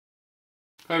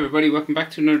Hi everybody, welcome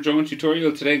back to another drawing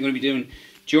tutorial. Today I'm going to be doing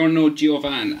Giorno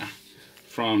Giovanna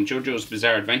from JoJo's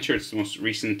Bizarre Adventure. It's the most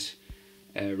recent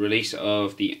release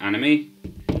of the anime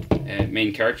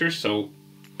main characters, so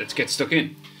let's get stuck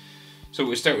in. So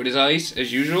we'll start with his eyes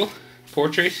as usual,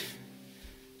 portrait.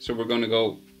 So we're going to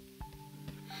go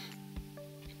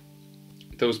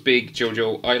those big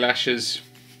JoJo eyelashes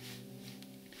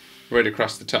right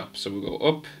across the top. So we'll go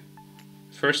up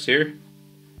first here.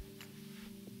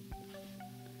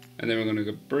 And then we're going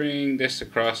to bring this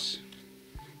across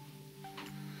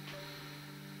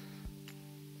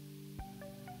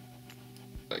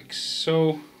like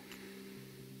so.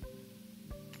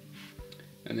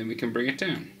 And then we can bring it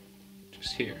down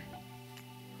just here.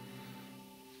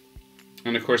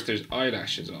 And of course there's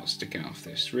eyelashes all sticking off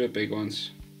this, real big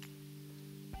ones.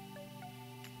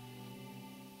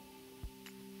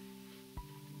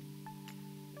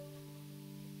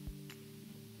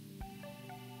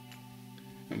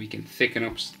 And we can thicken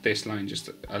up this line just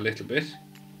a little bit,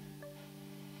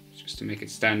 just to make it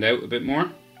stand out a bit more,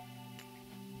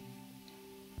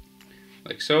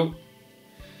 like so.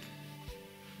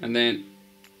 And then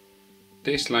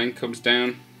this line comes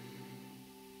down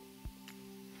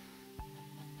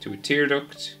to a tear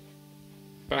duct,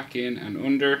 back in and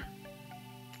under,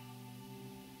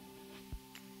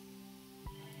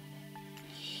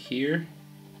 here,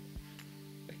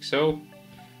 like so.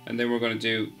 And then we're going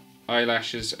to do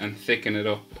eyelashes and thicken it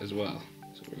up as well.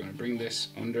 So we're going to bring this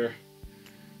under,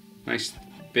 nice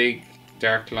big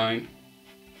dark line.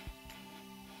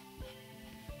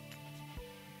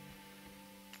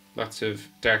 Lots of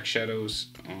dark shadows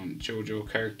on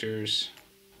JoJo characters.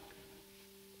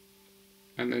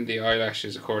 And then the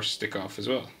eyelashes of course stick off as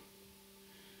well.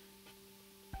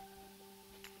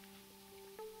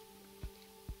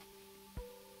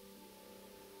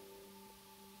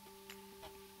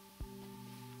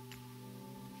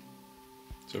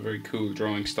 So a very cool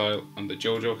drawing style on the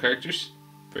JoJo characters,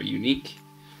 very unique.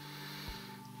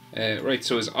 Right,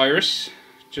 so his iris,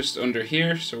 just under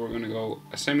here, so we're going to go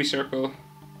a semicircle,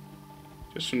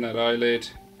 just from that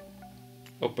eyelid,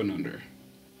 up and under,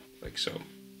 like so.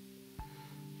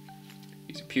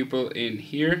 He's a pupil in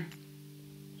here,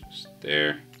 just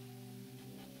there,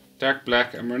 dark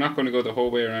black, and we're not going to go the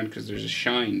whole way around because there's a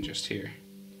shine just here.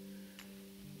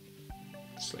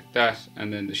 It's like that,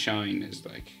 and then the shine is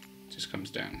like, just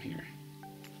comes down here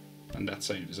on that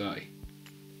side of his eye.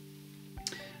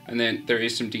 And then there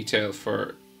is some detail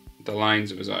for the lines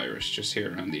of his iris just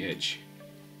here around the edge,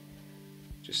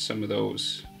 just some of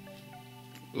those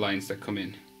lines that come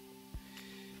in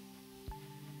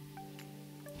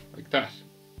like that.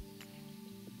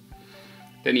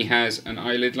 Then he has an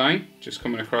eyelid line just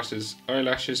coming across his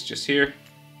eyelashes just here,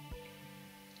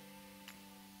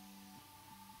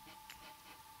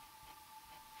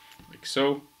 like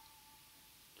so.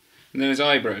 And then his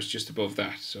eyebrows just above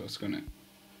that, so it's going to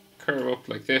curve up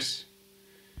like this.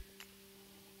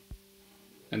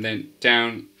 And then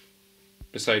down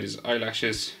beside his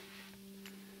eyelashes,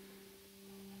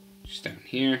 just down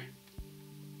here.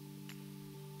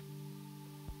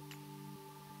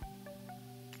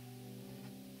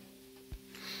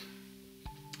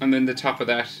 And then the top of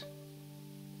that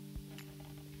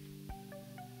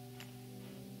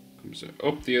comes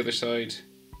up the other side.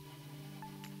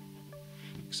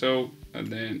 So, and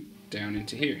then down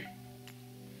into here.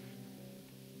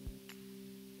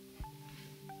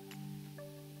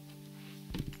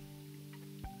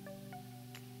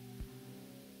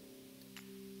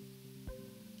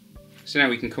 So now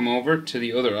we can come over to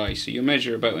the other eye. So you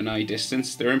measure about an eye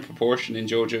distance. They're in proportion in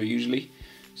JoJo usually.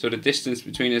 So the distance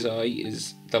between his eye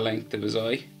is the length of his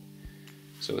eye.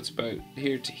 So it's about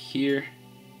here to here.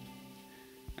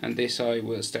 And this eye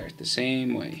will start the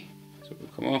same way. So we'll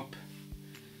come up,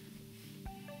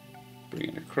 bring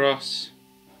it across,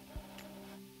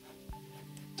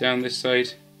 down this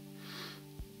side,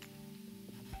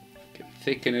 can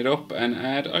thicken it up and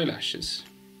add eyelashes.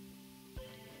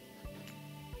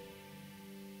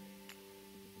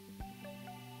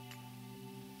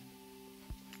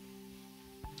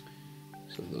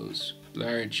 So those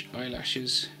large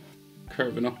eyelashes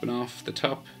curving up and off the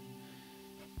top.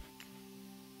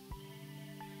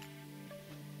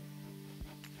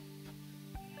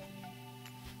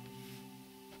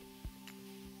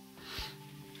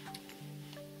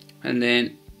 And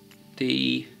then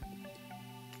the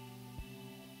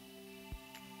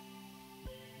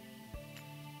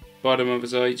bottom of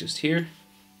his eye just here.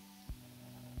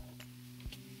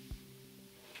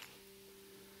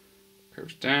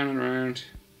 Curves down and around.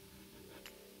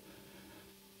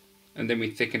 And then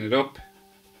we thicken it up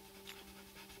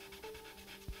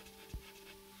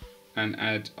and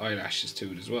add eyelashes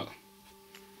to it as well.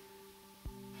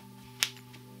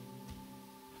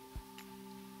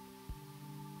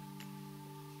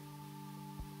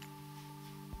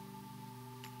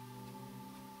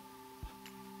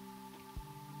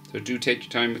 So do take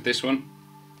your time with this one.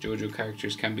 JoJo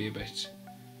characters can be a bit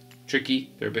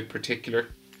tricky, they're a bit particular.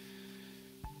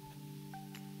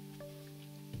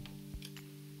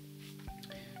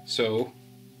 So,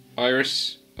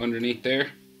 iris underneath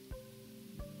there,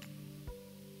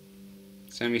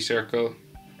 semicircle,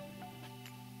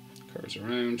 curves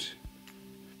around,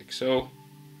 like so.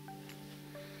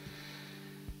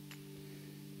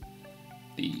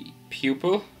 The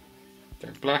pupil,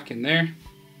 dark black in there.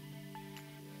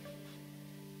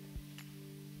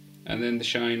 And then the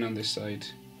shine on this side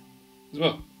as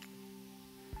well.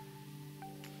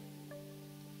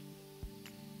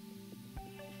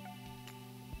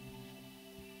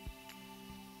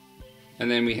 And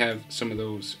then we have some of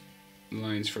those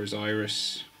lines for his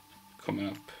iris coming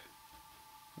up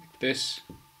like this.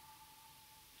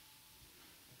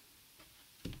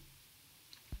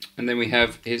 And then we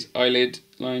have his eyelid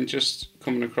line just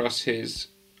coming across his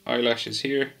eyelashes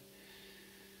here.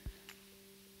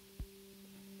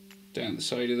 Down the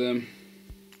side of them,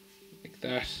 like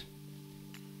that.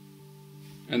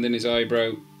 And then his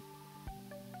eyebrow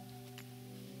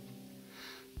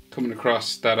coming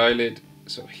across that eyelid.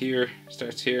 So here,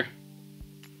 starts here.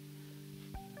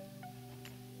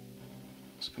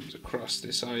 This comes across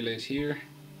this eyelid here.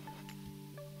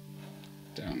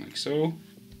 Down like so.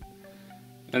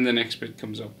 And the next bit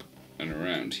comes up and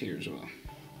around here as well.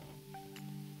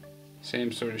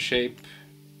 Same sort of shape.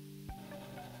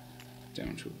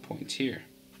 Down to a point here.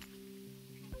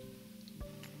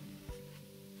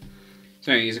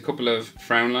 So here's a couple of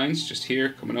frown lines just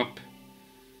here coming up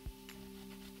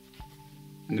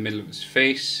in the middle of his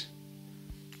face.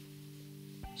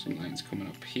 Some lines coming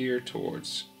up here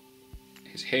towards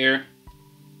his hair.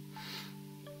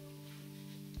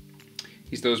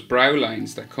 He's those brow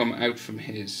lines that come out from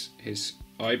his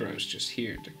eyebrows just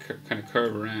here, to kind of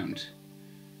curve around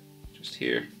just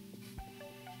here.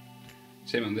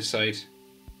 Same on this side,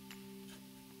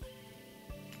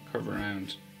 curve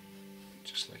around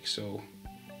just like so.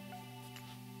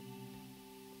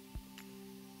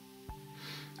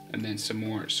 And then some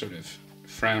more sort of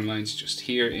frown lines just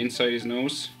here inside his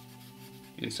nose,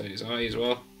 inside his eye as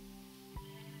well.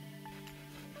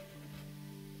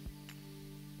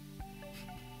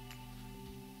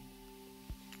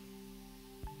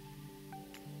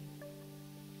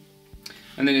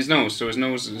 And then his nose, so his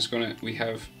nose is we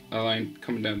have a line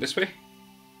coming down this way.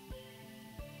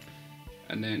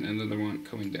 And then another one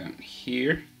coming down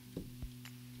here.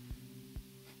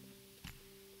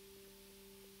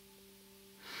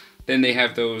 Then they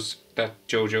have that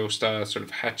JoJo style sort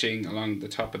of hatching along the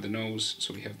top of the nose.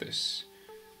 So we have these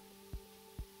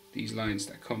lines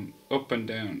that come up and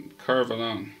down, curve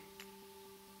along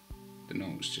the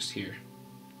nose just here.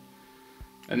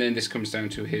 And then this comes down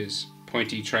to his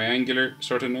pointy triangular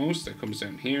sort of nose that comes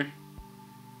down here.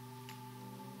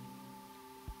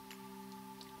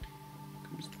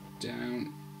 Comes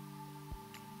down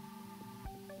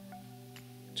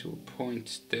to a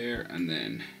point there and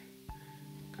then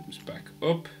comes back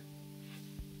up.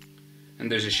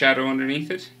 And there's a shadow underneath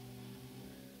it.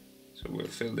 So we'll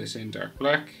fill this in dark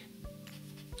black.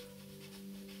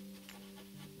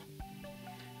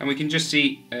 And we can just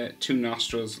see two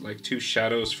nostrils, like two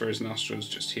shadows for his nostrils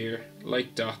just here,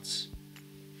 light dots,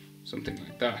 something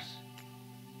like that.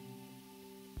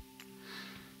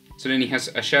 So then he has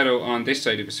a shadow on this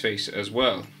side of his face as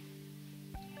well.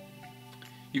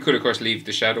 You could of course leave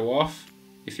the shadow off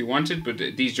if you wanted, but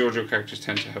these JoJo characters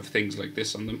tend to have things like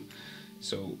this on them.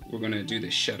 So we're going to do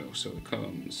this shadow. So it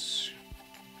comes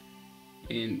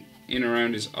in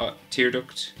around his tear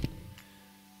duct,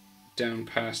 down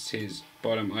past his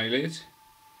bottom eyelid,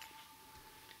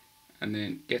 and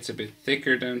then gets a bit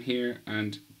thicker down here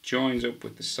and joins up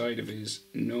with the side of his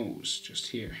nose just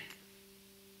here,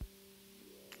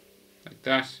 like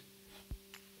that.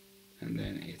 And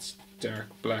then it's dark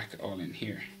black all in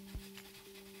here.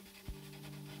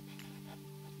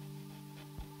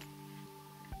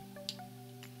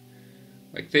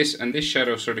 Like this, and this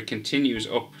shadow sort of continues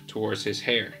up towards his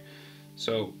hair.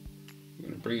 So I'm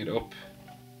going to bring it up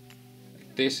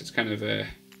like this. It's kind of a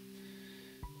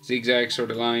zigzag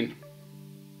sort of line.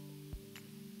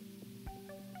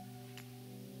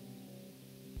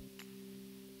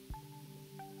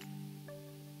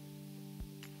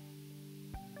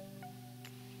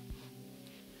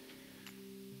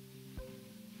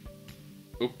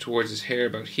 Up towards his hair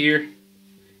about here.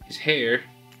 His hair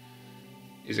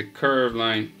is a curved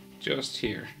line just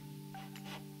here.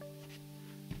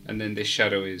 and then this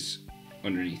shadow is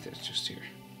underneath it, just here.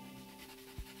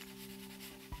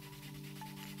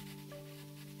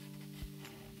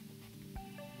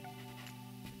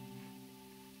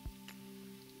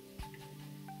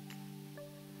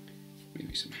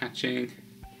 Maybe some hatching.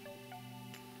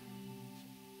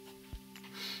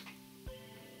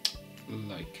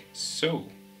 Like so.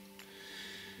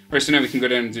 Alright, so now we can go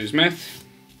down and do his mouth.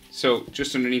 So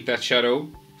just underneath that shadow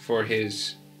for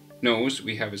his nose,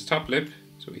 we have his top lip.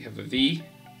 So we have a V.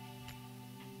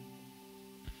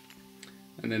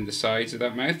 And then the sides of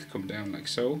that mouth come down like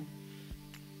so.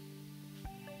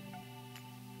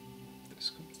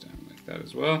 This comes down like that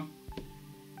as well.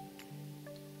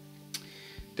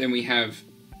 Then we have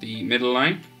the middle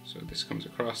line. So this comes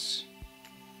across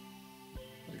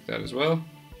like that as well.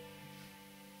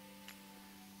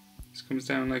 This comes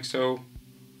down like so,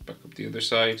 back up the other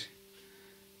side,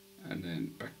 and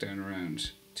then back down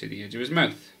around to the edge of his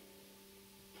mouth.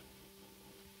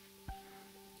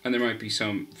 And there might be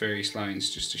some various lines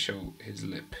just to show his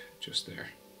lip just there.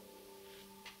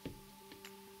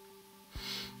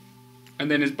 And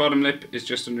then his bottom lip is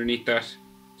just underneath that,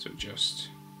 so just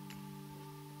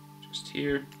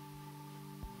here.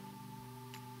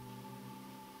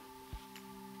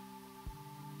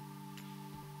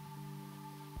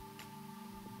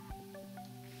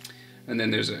 And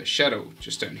then there's a shadow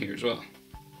just down here as well.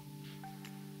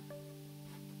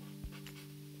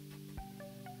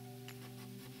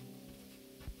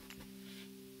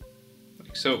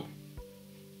 Like so.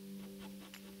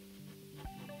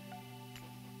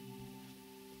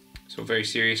 So very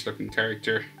serious looking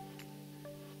character.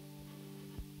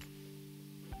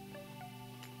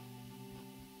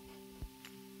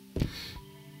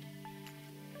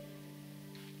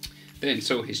 Then,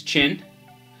 so his chin.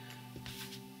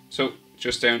 So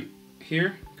just down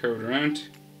here, curve it around.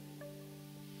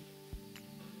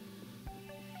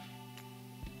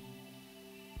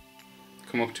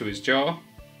 Come up to his jaw.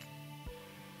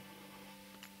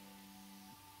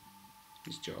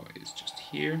 His jaw is just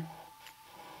here.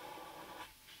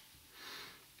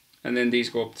 And then these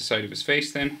go up the side of his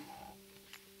face then.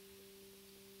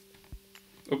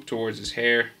 Up towards his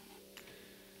hair.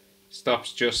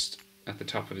 Stops just at the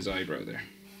top of his eyebrow there.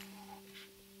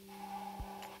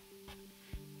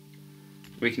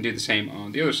 We can do the same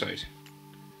on the other side.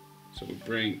 So we'll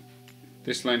bring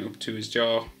this line up to his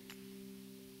jaw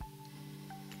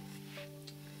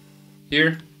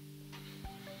here.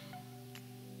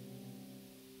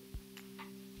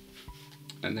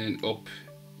 And then up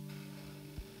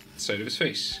the side of his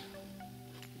face,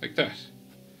 like that.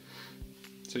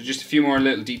 So just a few more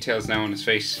little details now on his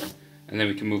face, and then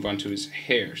we can move on to his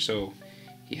hair. So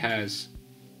he has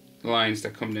lines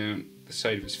that come down the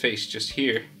side of his face just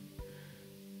here.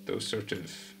 Those sort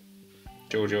of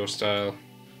JoJo style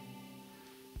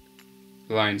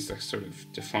lines that sort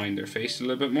of define their face a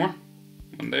little bit more.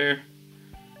 One there,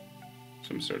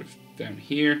 some sort of down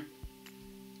here.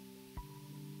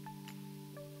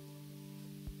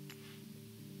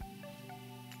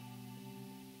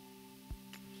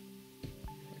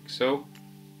 Like so.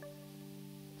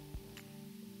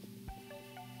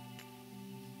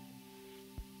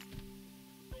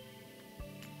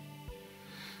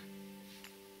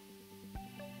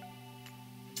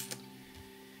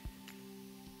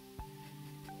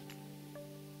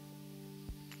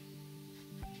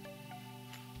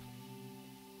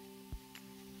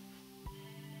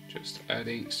 Just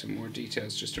adding some more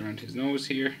details just around his nose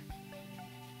here.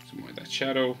 Some more of that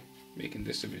shadow, making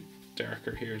this a bit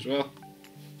darker here as well.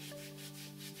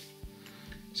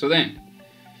 So then,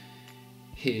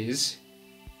 his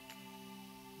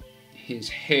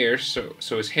hair, so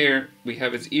his hair, we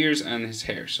have his ears and his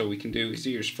hair, so we can do his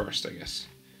ears first, I guess.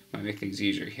 Might make things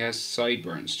easier. He has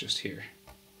sideburns just here.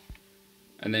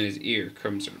 And then his ear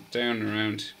comes down and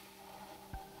around,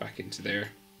 back into there.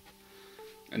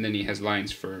 And then he has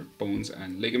lines for bones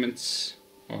and ligaments,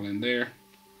 all in there.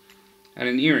 And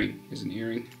an earring. Here's an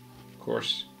earring, of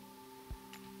course.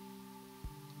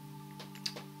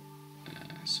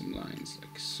 Some lines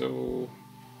like so.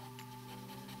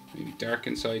 Maybe dark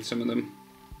inside some of them.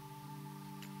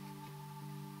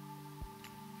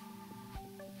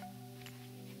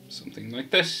 Something like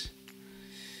this.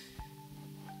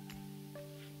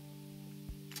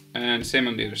 And same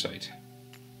on the other side.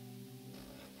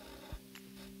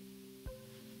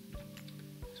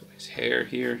 Hair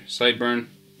here, sideburn,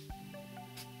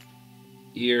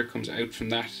 ear comes out from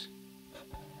that.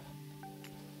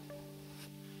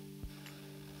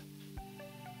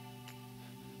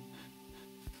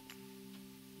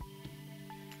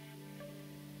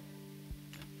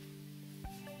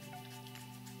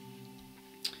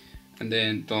 and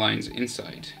then the lines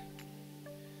inside,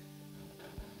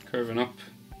 curving up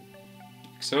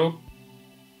like so,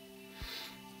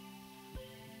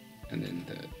 and then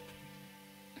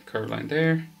the curved line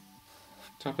there,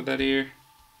 top of that ear,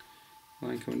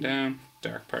 line coming down,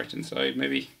 dark part inside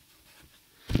maybe.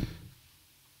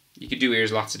 You could do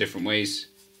ears lots of different ways.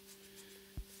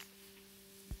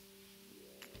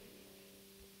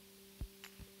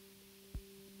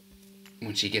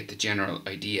 Once you get the general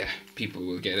idea, people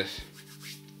will get it.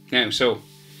 Now, so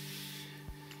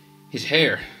his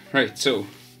hair, right, so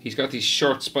he's got these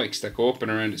short spikes that go up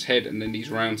and around his head, and then these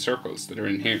round circles that are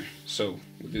in here. So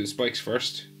we'll do the spikes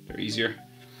first, they're easier.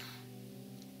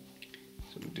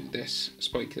 So we'll do this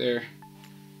spike there,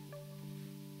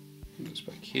 another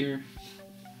spike here,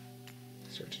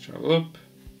 start to travel up,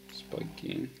 spike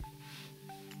in,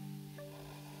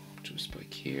 to a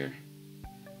spike here,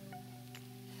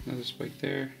 another spike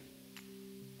there,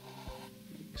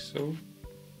 like so,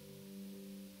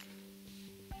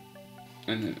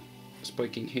 and then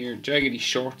spiking here, jaggedy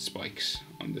short spikes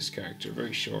on this character,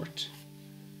 very short,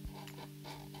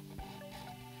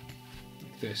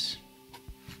 like this.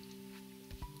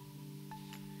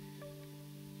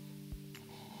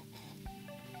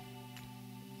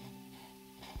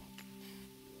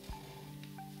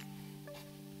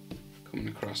 Coming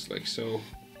across like so.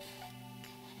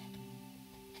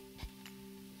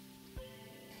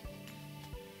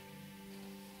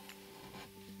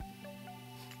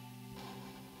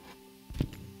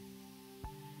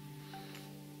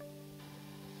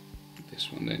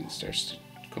 This one then starts to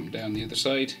come down the other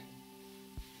side.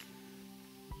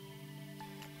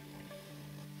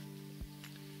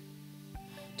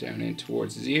 Down in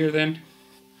towards his ear then.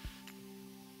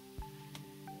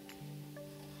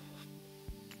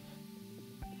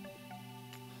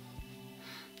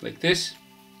 Like this.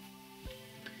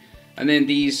 And then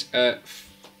these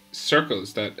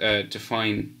circles that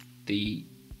define the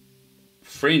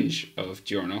fringe of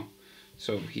Giorno.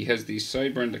 So he has these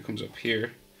sideburn that comes up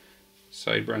here,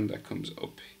 sideburn that comes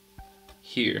up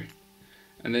here,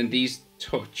 and then these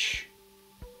touch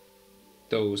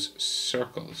those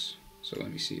circles. So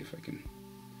let me see if I can.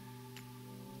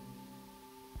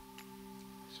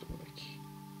 So like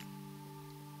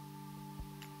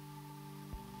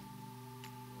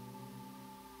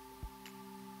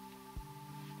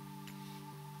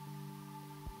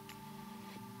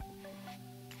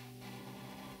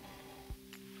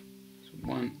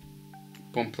one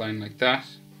bump line like that,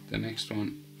 the next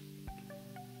one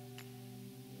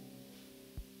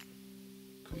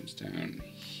comes down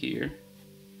here,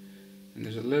 and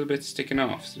there's a little bit sticking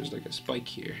off, so there's like a spike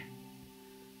here,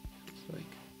 it's like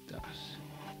that.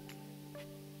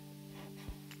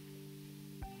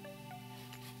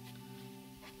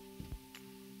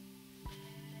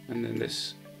 And then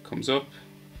this comes up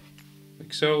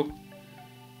like so,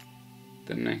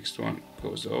 the next one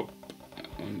goes up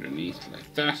underneath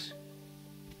like that,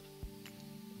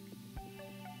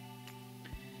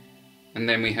 and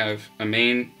then we have a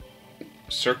main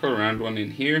circle around one in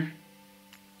here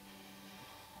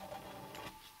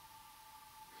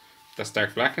that's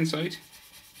dark black inside,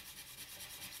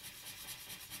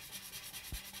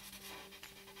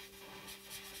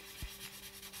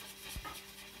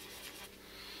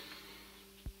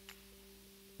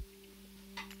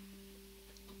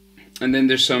 and then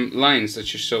there's some lines that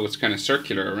just show it's kind of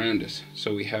circular around it.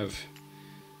 So we have,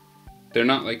 they're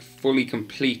not like fully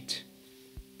complete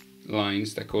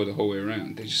lines that go the whole way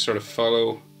around. They just sort of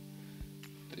follow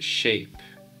the shape.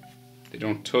 They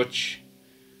don't touch.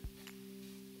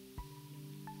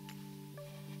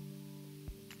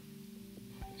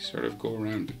 They sort of go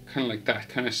around, kind of like that,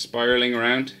 kind of spiraling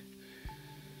around.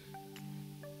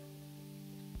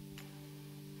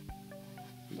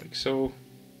 Like so.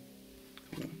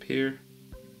 Up here.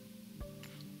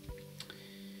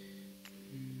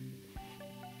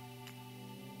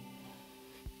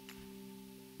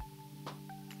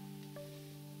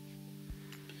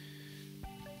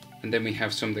 And then we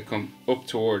have some that come up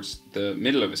towards the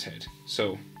middle of his head.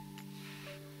 So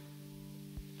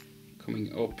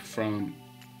coming up from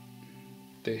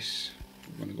this,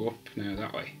 we're going to go up now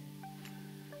that way.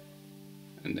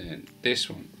 And then this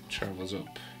one travels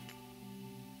up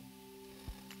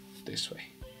this way,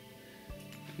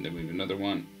 and then we have another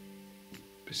one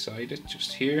beside it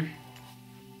just here,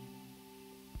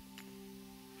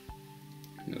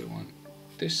 another one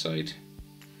this side,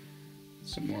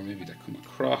 some more maybe that come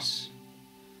across,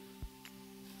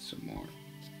 some more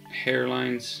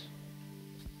hairlines,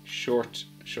 short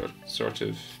sort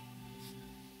of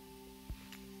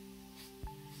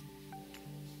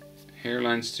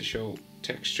hairlines to show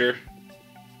texture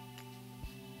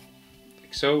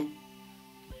like so.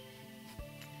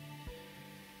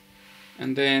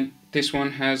 And then this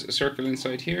one has a circle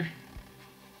inside here.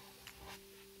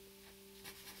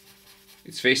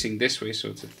 It's facing this way, so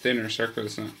it's a thinner circle.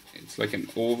 It's like an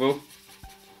oval.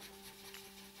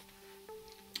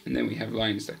 And then we have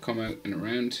lines that come out and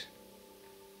around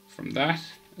from that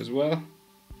as well.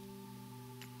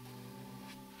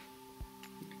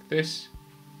 Like this.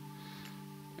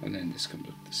 And then this comes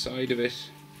up the side of it.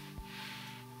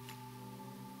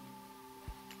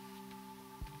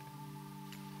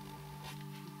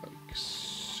 Like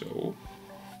so.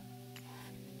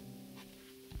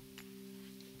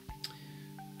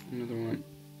 Another one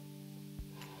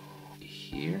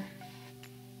here.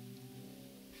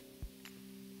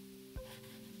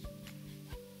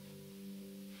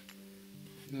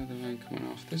 Another line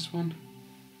coming off this one.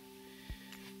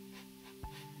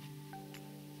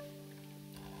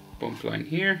 Bump line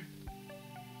here.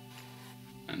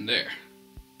 And there.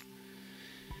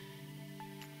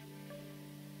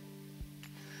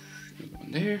 Another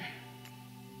one there.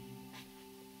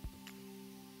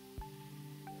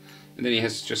 And then he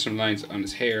has just some lines on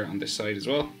his hair on this side as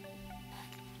well.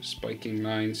 Just spiking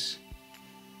lines.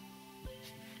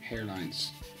 Hairlines.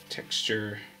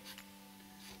 Texture.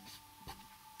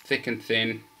 Thick and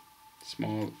thin.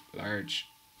 Small, large.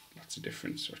 Lots of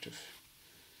different sort of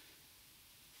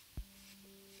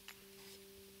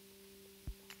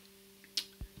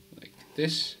like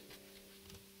this.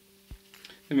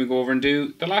 Then we go over and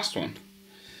do the last one.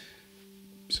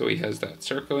 So he has that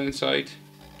circle inside.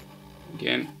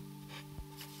 Again.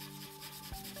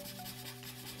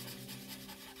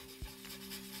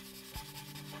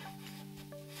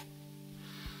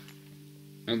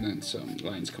 And then some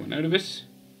lines coming out of it.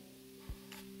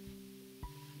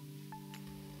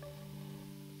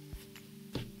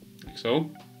 Like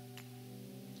so.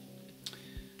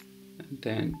 And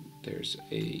then there's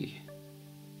a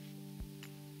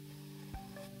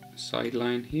side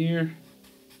line here.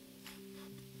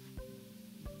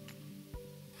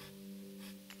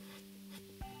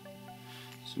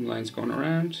 Some lines going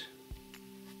around.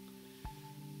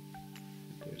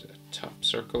 There's a top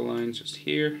circle line just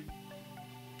here.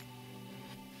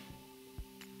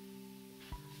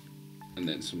 And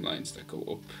then some lines that go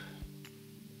up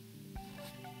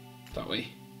that way.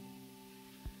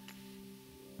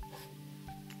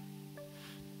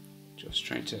 Just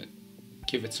trying to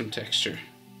give it some texture.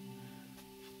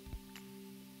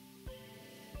 Line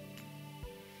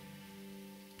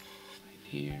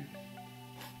here,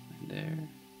 and there,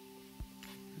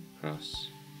 across,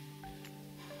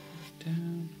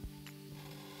 down.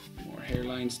 More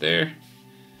hairlines there,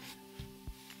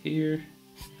 here,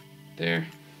 there.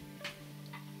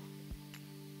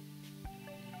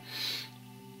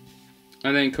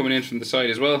 And then coming in from the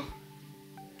side as well.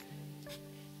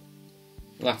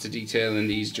 Lots of detail in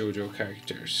these JoJo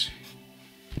characters.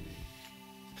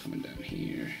 Coming down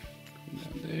here, coming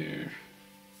down there.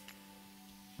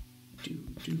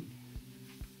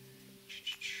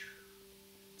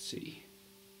 Let's see.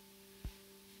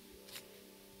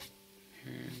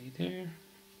 There.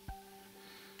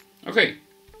 Okay,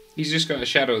 he's just got a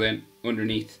shadow then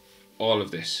underneath all of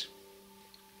this.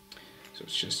 So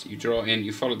it's just, you draw in,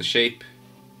 you follow the shape,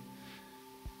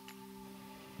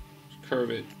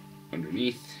 curve it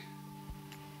underneath,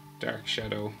 dark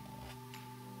shadow,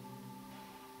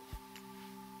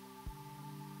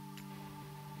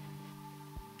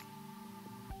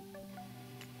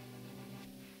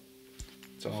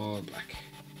 it's all black.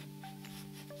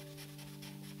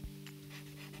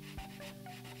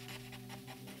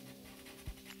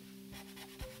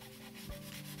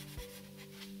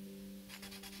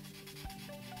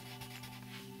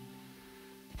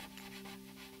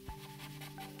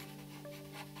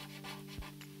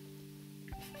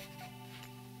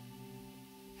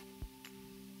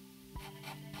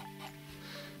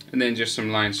 And then just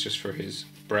some lines just for his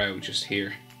brow just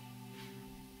here.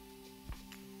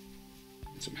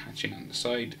 And some hatching on the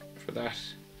side for that.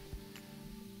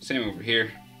 Same over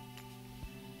here.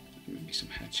 Maybe some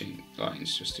hatching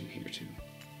lines just in here too.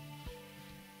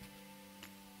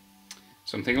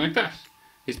 Something like that.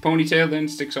 His ponytail then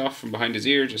sticks off from behind his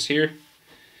ear just here.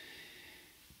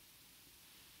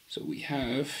 So we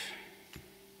have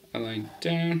a line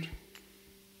down,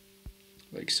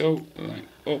 like so, a line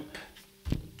up,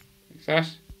 like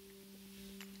that.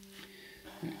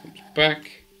 And it comes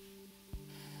back,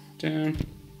 down,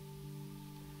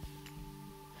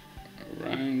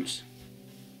 around.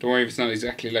 Don't worry if it's not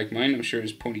exactly like mine, I'm sure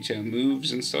his ponytail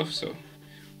moves and stuff, so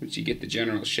once you get the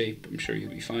general shape, I'm sure you'll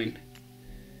be fine.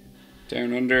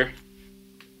 Down under.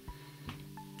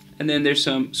 And then there's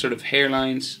some sort of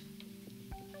hairlines.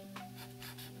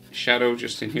 Shadow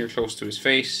just in here close to his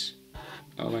face.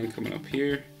 outline coming up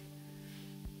here,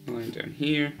 outline down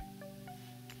here,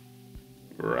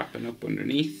 wrapping up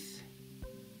underneath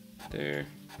there,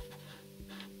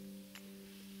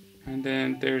 and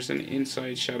then there's an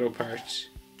inside shadow part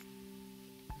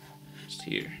just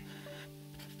here.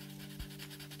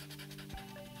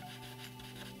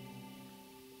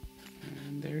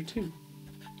 And there too.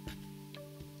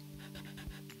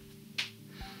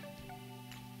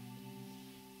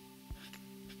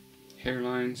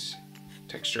 Hairlines,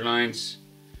 texture lines,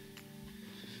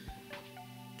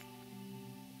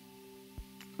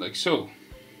 like so.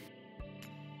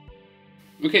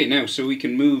 Okay, now so we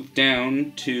can move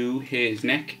down to his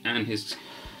neck and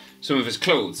some of his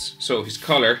clothes. So his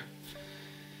collar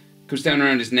goes down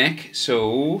around his neck.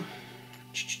 So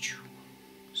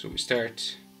we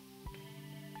start.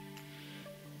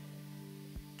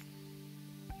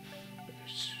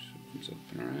 Comes up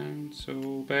and around. So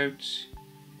about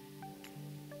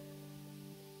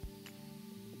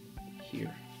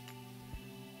here.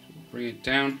 So we'll bring it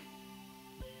down.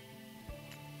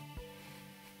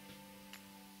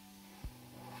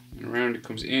 And around it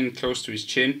comes in close to his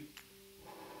chin.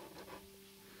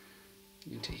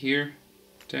 Into here.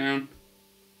 Down.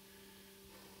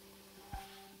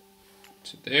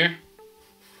 To there.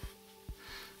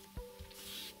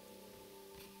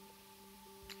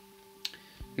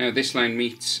 Now this line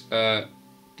meets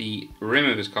the rim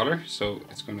of his collar, so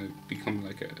it's going to become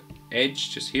like an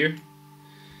edge just here.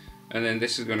 And then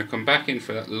this is going to come back in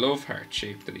for that love heart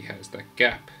shape that he has, that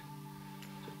gap.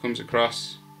 So it comes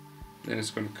across, then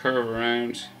it's going to curve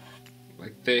around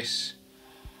like this,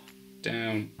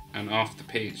 down and off the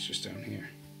page just down here.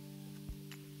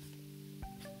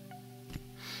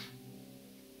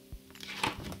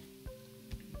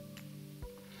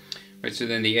 Right, so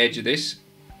then the edge of this,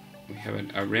 we have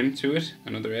a rim to it,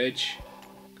 another edge,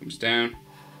 comes down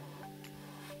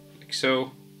like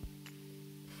so.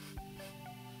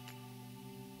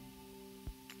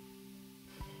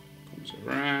 Comes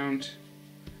around.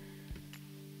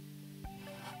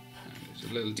 And there's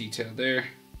a little detail there.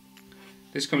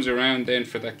 This comes around then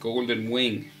for that golden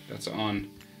wing that's on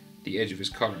the edge of his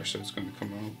collar, so it's going to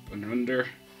come up and under.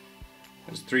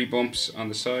 There's 3 bumps on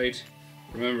the side.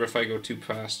 Remember, if I go too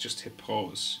fast, just hit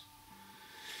pause.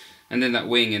 And then that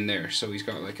wing in there, so he's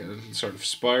got like a little sort of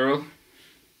spiral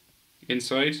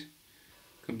inside.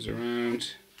 Comes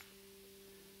around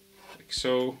like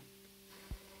so,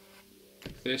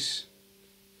 like this,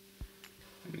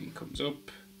 and then comes up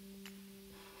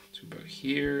to about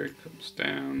here, it comes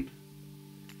down,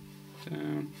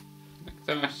 down, like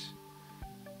that,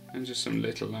 and just some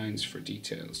little lines for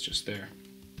details just there.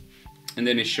 And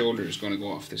then his shoulder is going to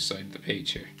go off this side of the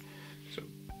page here. So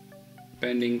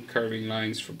bending, curving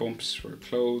lines for bumps for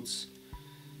clothes.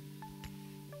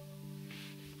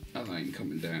 A line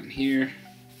coming down here.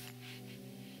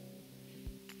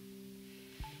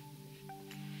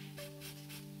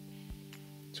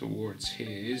 Towards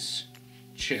his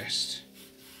chest.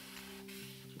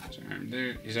 So his arm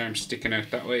there, his arm sticking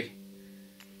out that way.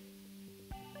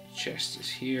 Chest is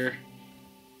here.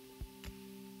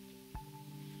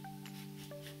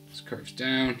 This curves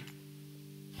down.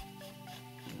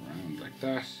 Around like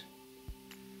that.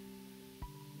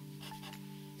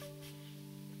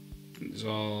 And there's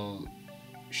all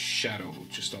shadow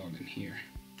just all in here.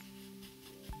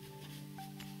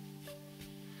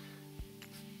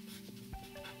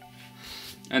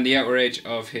 And the outer edge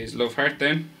of his love heart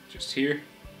then, just here,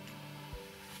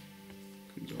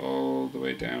 comes all the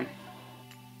way down.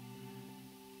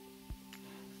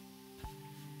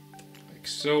 Like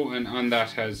so, and on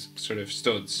that has sort of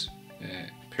studs,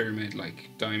 pyramid-like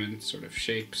diamond sort of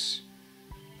shapes.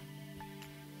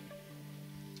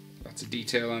 Lots of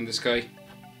detail on this guy.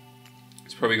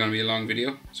 It's probably going to be a long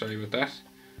video, sorry about that.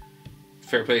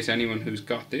 Fair play to anyone who's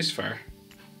got this far.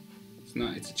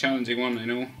 It's a challenging one, I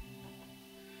know.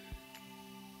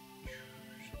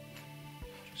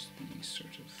 These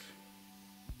sort of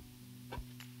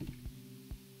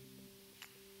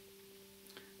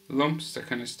lumps that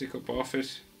kind of stick up off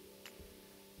it.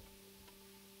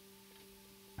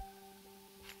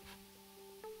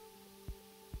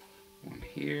 One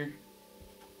here.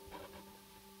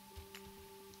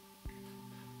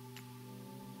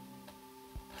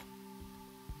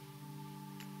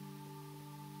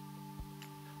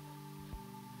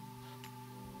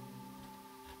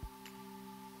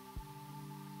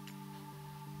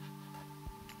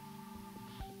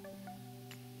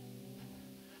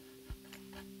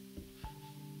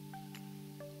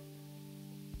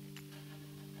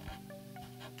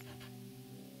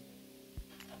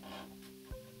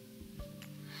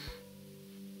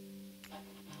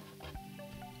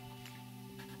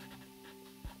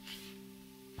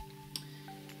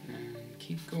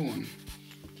 keep going.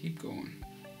 Keep going.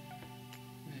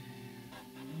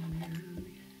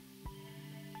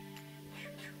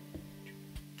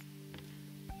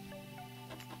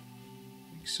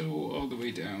 Like so, all the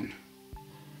way down.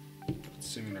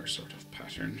 Similar sort of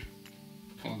pattern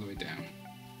all the way down.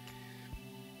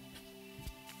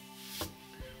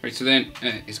 Right, so then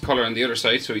his colour on the other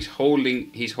side, so he's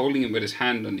holding it with his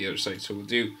hand on the other side, so we'll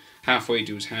do halfway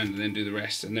to his hand and then do the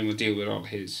rest, and then we'll deal with all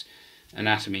his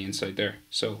anatomy inside there.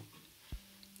 So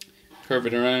curve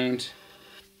it around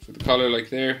for the collar like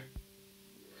there,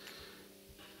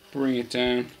 bring it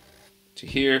down to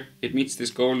here, it meets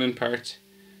this golden part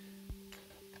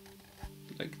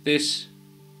like this,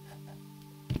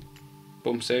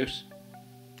 bumps out,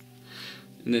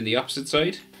 and then the opposite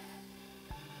side,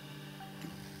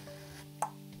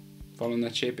 following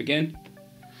that shape again,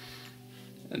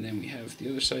 and then we have the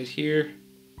other side here,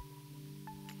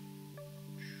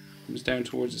 comes down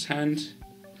towards his hand,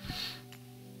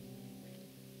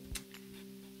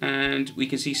 and we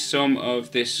can see some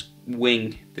of this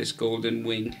wing, this golden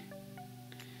wing,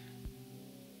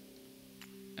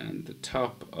 and the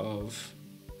top of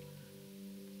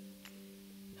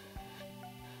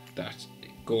that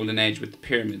golden edge with the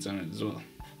pyramids on it as well,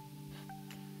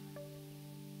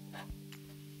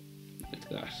 like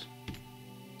that.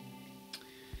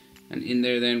 And in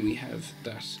there then we have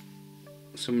that,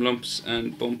 some lumps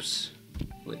and bumps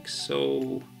like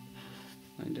so,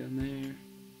 line down there,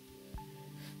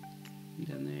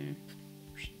 down there,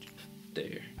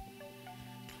 there,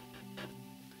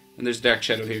 and there's dark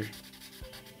shadow here.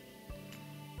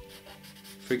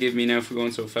 Forgive me now for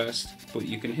going so fast, but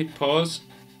you can hit pause.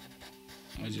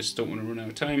 I just don't want to run out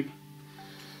of time.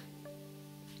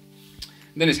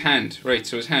 And then his hand, right,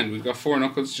 so his hand, we've got 4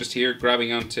 knuckles just here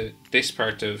grabbing onto this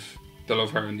part of the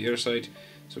love heart on the other side.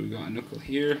 So we've got a knuckle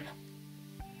here,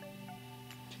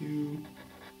 2,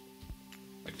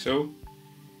 like so.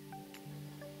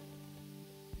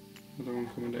 Another one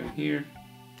coming down here,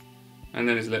 and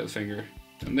then his little finger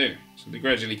down there. So they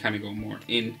gradually kind of go more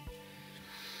in.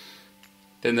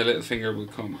 Then the little finger will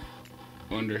come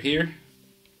under here.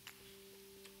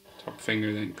 Top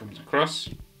finger then comes across.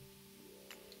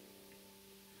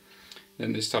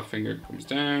 Then this top finger comes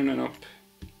down and up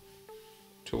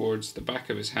towards the back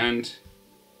of his hand.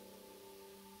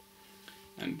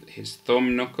 And his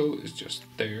thumb knuckle is just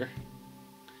there.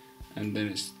 And then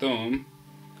his thumb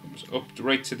comes up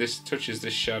right to this, touches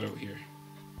this shadow here.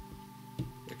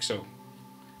 Like so.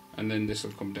 And then this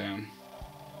will come down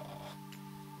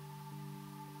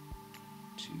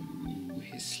to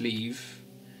his sleeve,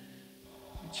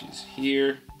 which is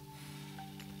here,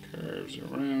 curves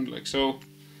around like so,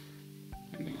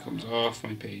 and then comes off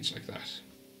my page like that.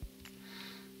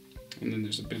 And then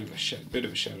there's a bit of a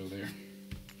shadow there.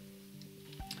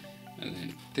 And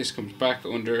then this comes back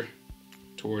under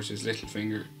towards his little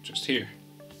finger just here.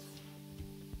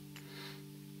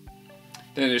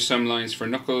 Then there's some lines for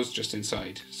knuckles just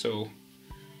inside. So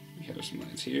we have some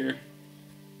lines here,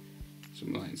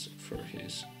 some lines for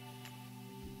his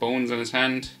bones on his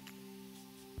hand,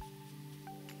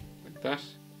 like that.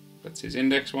 That's his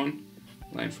index one.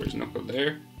 Line for his knuckle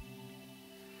there.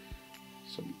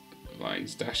 Some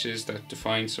lines, dashes that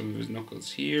define some of his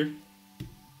knuckles here.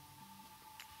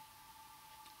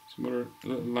 Some other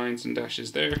little lines and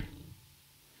dashes there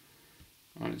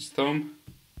on his thumb.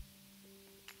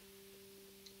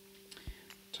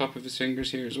 Top of his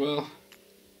fingers here as well.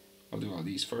 I'll do all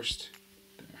these first.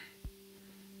 There.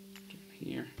 Down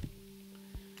here.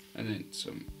 And then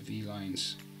some V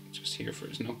lines just here for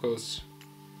his knuckles.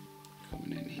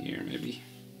 Coming in here maybe.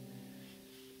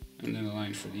 And then a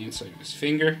line for the inside of his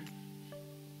finger.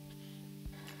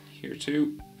 Here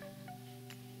too.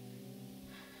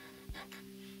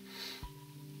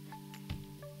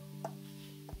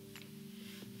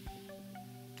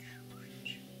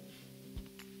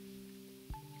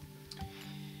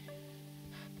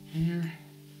 Here.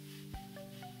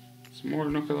 Some more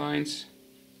knuckle lines.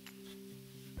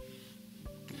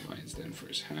 Lines then for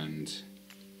his hand.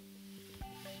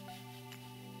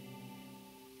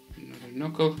 Another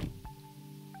knuckle.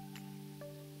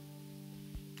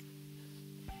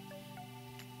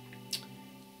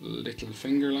 Little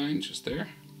finger line just there.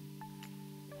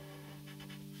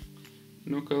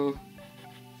 Knuckle,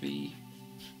 V.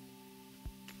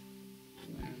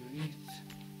 Line underneath.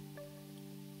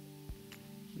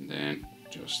 And then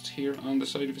just here on the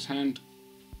side of his hand.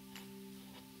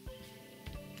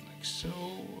 Like so.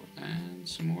 And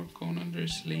some more going under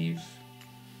his sleeve.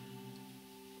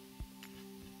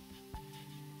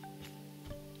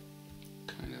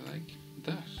 Kind of like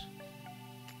that.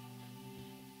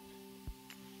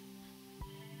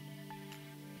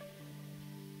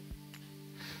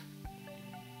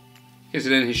 Okay, so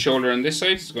then his shoulder on this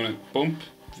side is going to bump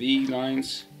V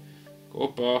lines, go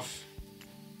up off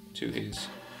to his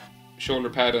shoulder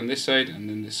pad on this side, and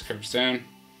then this curves down.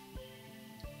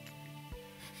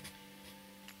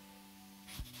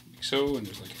 Like so, and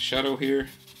there's like a shadow here.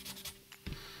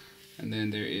 And then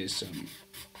there is some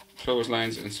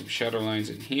clotheslines and some shadow lines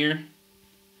in here.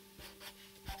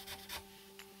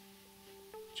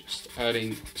 Just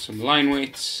adding some line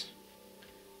weights.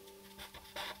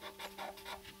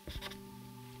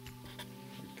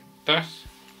 That,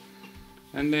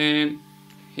 and then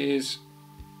his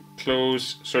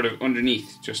clothes sort of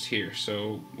underneath just here,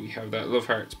 so we have that love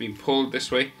heart being pulled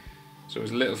this way, so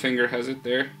his little finger has it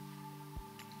there,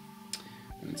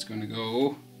 and it's going to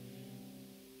go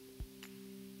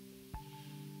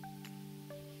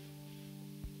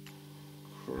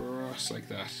across like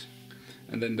that,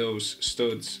 and then those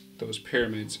studs, those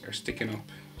pyramids are sticking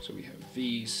up, so we have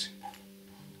V's,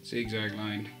 zigzag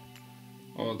line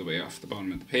all the way off the bottom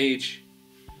of the page.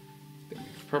 Then we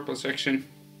have the purple section,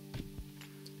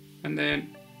 and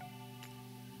then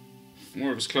more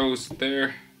of his clothes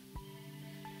there,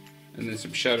 and then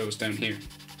some shadows down here.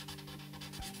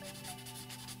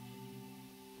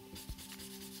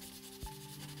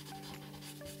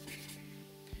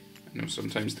 I know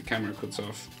sometimes the camera cuts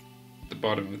off the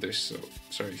bottom of this, so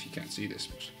sorry if you can't see this,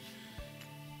 but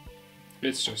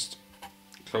it's just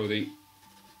clothing.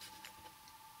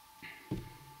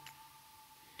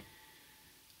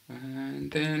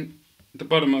 And then the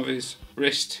bottom of his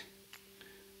wrist,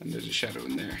 and there's a shadow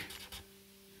in there,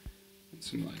 and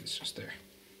some lines just there.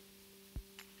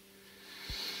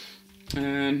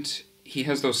 And he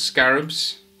has those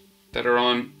scarabs that are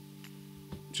on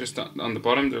just on the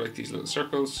bottom. They're like these little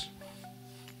circles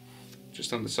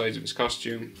just on the sides of his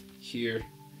costume here.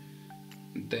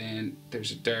 And then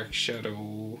there's a dark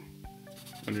shadow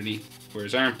underneath where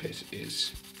his armpit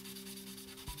is,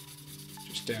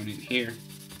 just down in here.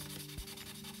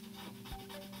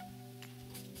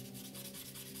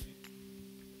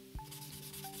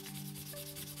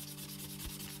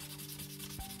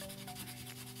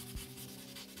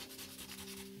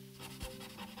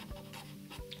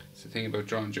 The thing about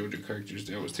drawing JoJo characters,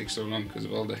 they always take so long because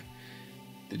of all the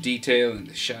detail and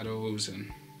the shadows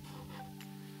and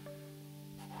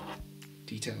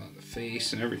detail on the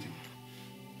face and everything.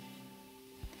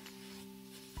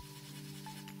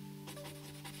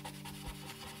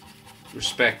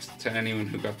 Respect to anyone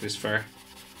who got this far.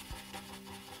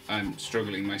 I'm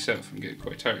struggling myself, I'm getting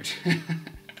quite tired.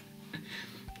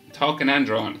 Talking and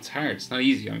drawing, it's hard, it's not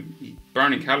easy, I'm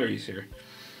burning calories here.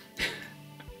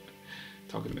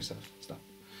 Talking to myself, stop.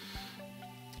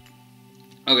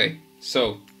 Okay,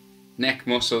 so neck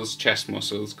muscles, chest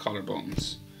muscles,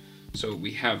 collarbones. So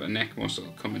we have a neck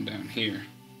muscle coming down here,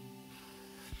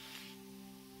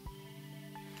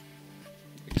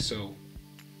 like so.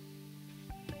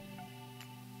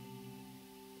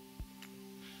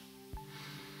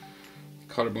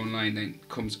 Collarbone line then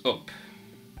comes up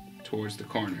towards the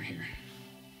corner here,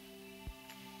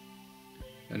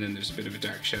 and then there's a bit of a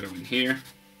dark shadow in here.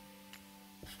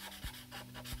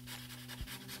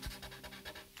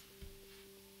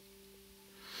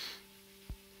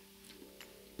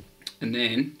 And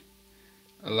then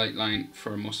a light line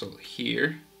for a muscle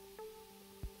here,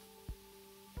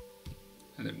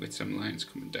 and then with some lines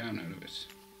coming down out of it.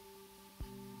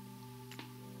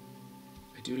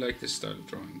 I do like this style of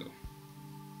drawing though.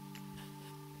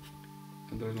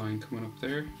 Another line coming up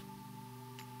there,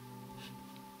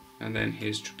 and then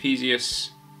his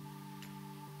trapezius,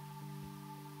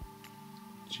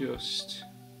 just,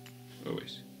 oh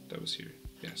wait, that was here.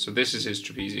 Yeah, so this is his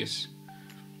trapezius.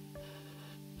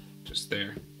 Just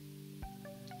there,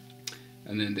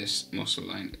 and then this muscle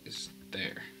line is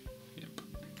there. Yep.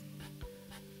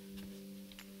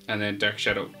 And then dark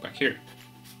shadow back here.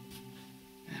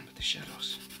 Man, with the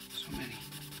shadows, so many.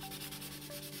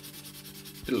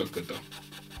 It'll look good though.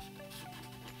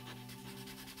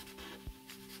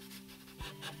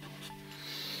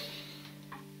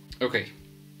 Okay,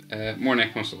 more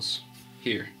neck muscles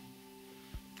here.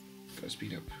 Gotta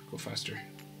speed up, go faster.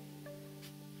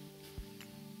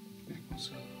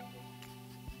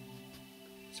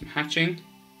 Some hatching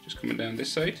just coming down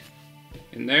this side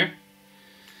in there.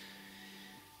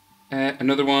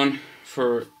 Another one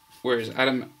for where his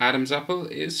Adam's apple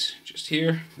is, just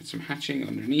here with some hatching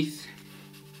underneath,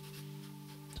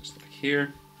 just like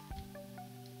here.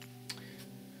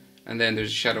 And then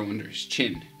there's a shadow under his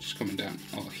chin just coming down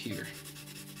all here.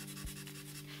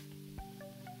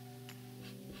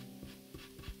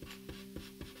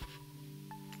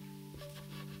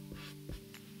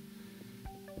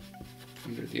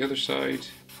 Under the other side,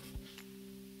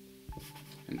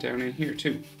 And down in here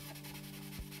too.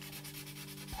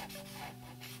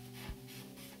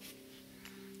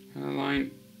 And a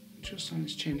line just on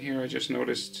his chin here, I just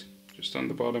noticed, just on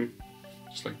the bottom,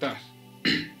 just like that.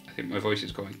 I think my voice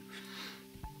is going.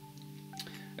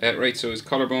 Right, so his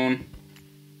collarbone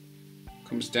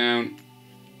comes down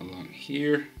along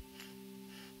here.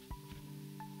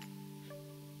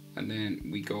 And then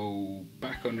we go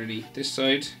back underneath this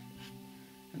side.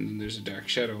 And then there's a dark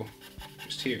shadow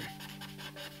just here.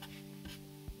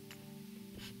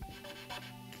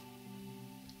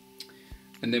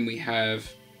 And then we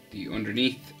have the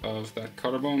underneath of that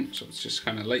collarbone, so it's just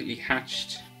kind of lightly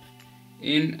hatched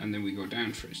in, and then we go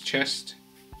down for his chest,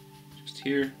 just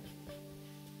here.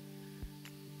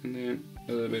 And then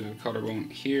a little bit of the collarbone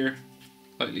here,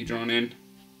 lightly drawn in.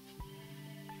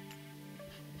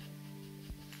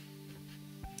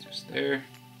 Just there.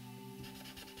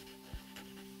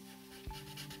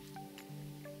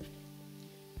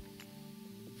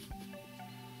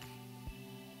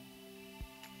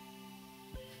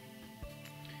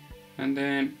 And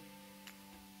then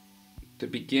the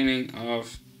beginning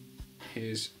of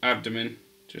his abdomen,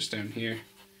 just down here.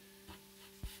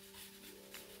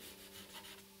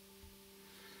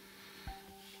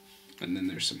 And then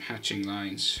there's some hatching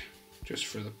lines just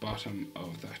for the bottom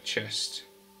of that chest.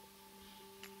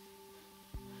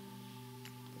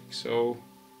 Like so.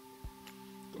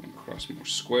 Going across more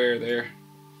square there.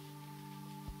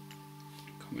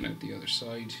 Coming out the other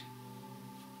side.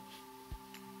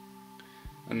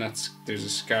 And there's a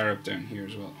scarab down here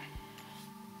as well.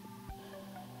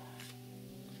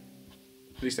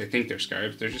 At least I think they're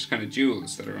scarabs. They're just kind of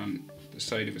jewels that are on the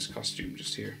side of his costume,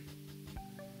 just here.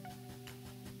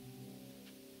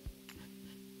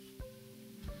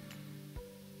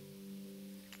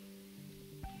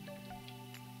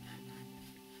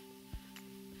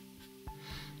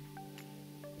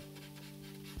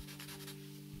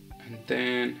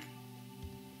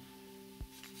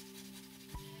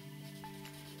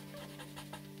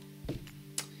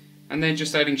 And then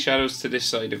just adding shadows to this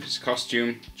side of his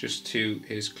costume, just to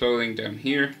his clothing down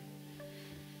here.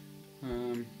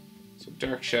 So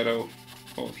dark shadow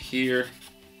all here.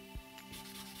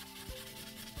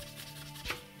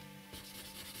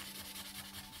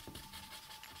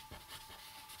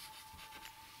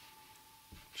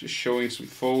 Just showing some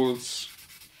folds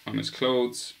on his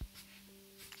clothes.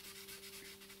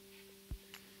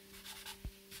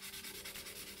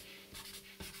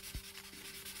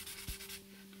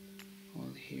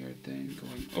 Here, then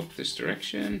going up this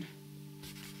direction.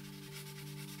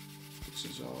 This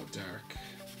is all dark.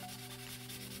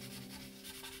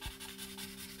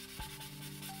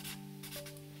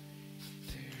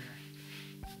 There.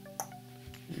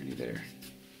 Nearly there.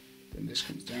 Then this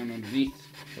comes down underneath.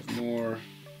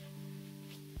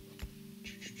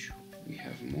 We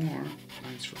have more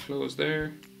lines for clothes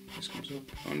there. This comes up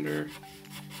under.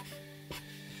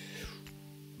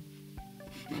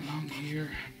 Along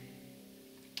here.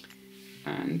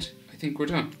 And I think we're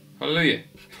done. Hallelujah.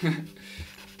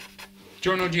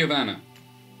 Giorno Giovanna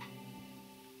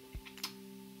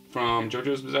from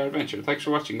JoJo's Bizarre Adventure. Thanks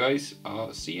for watching, guys.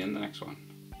 I'll see you in the next one.